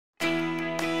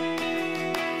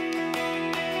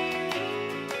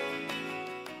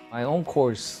My own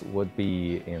course would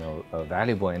be,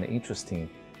 valuable and interesting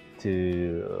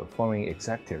to foreign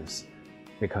executives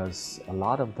because a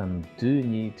lot of them do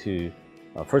need to,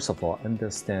 first of all,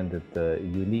 understand the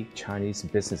unique Chinese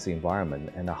business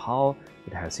environment and how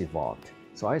it has evolved.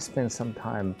 So I spent some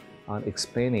time on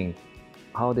explaining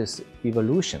how this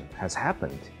evolution has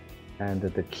happened and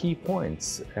the key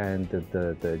points and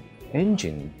the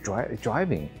engine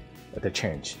driving the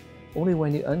change. Only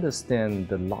when you understand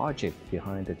the logic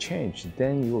behind the change,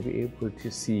 then you will be able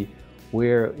to see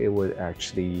where it would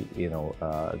actually,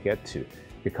 get to.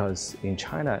 Because in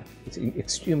China, it's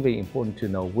extremely important to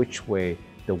know which way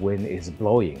the wind is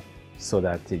blowing so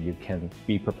that you can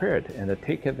be prepared and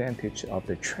take advantage of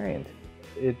the trend.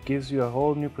 It gives you a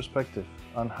whole new perspective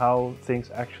on how things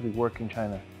actually work in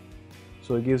China.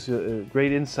 So it gives you a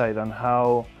great insight on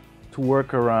how to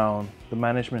work around the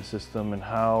management system and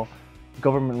how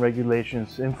government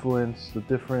regulations influence the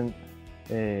different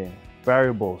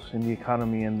variables in the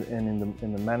economy and in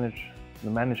the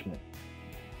management.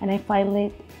 And I find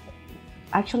it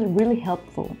actually really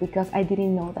helpful because I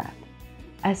didn't know that.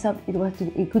 I thought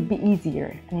it could be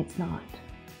easier, and it's not.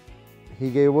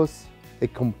 He gave us a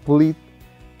complete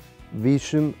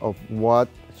vision of what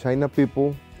China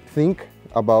people think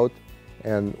about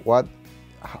and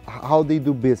how they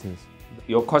do business.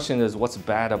 Your question is what's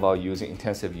bad about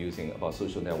intensive using about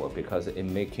social network, because it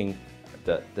making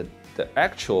the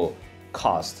actual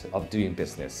cost of doing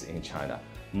business in China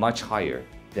much higher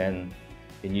than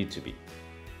it needs to be.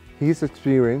 His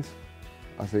experience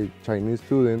as a Chinese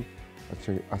student, as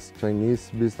a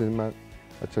Chinese businessman,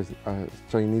 as a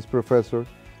Chinese professor,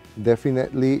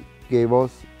 definitely gave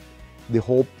us the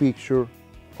whole picture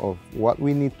of what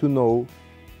we need to know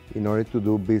in order to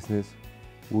do business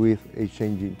with a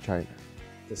changing China.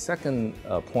 The second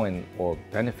point or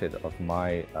benefit of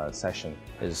my session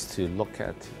is to look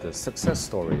at the success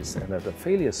stories and the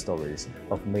failure stories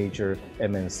of major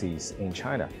MNCs in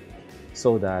China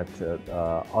so that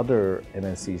other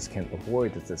MNCs can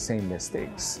avoid the same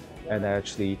mistakes and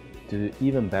actually do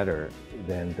even better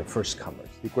than the first comers.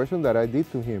 The question that I did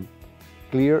to him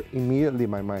cleared immediately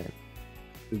my mind.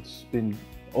 It's been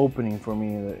opening for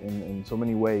me in so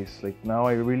many ways. Like now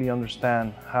I really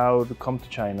understand how to come to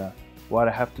China, what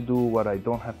I have to do, what I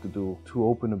don't have to do to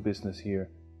open a business here.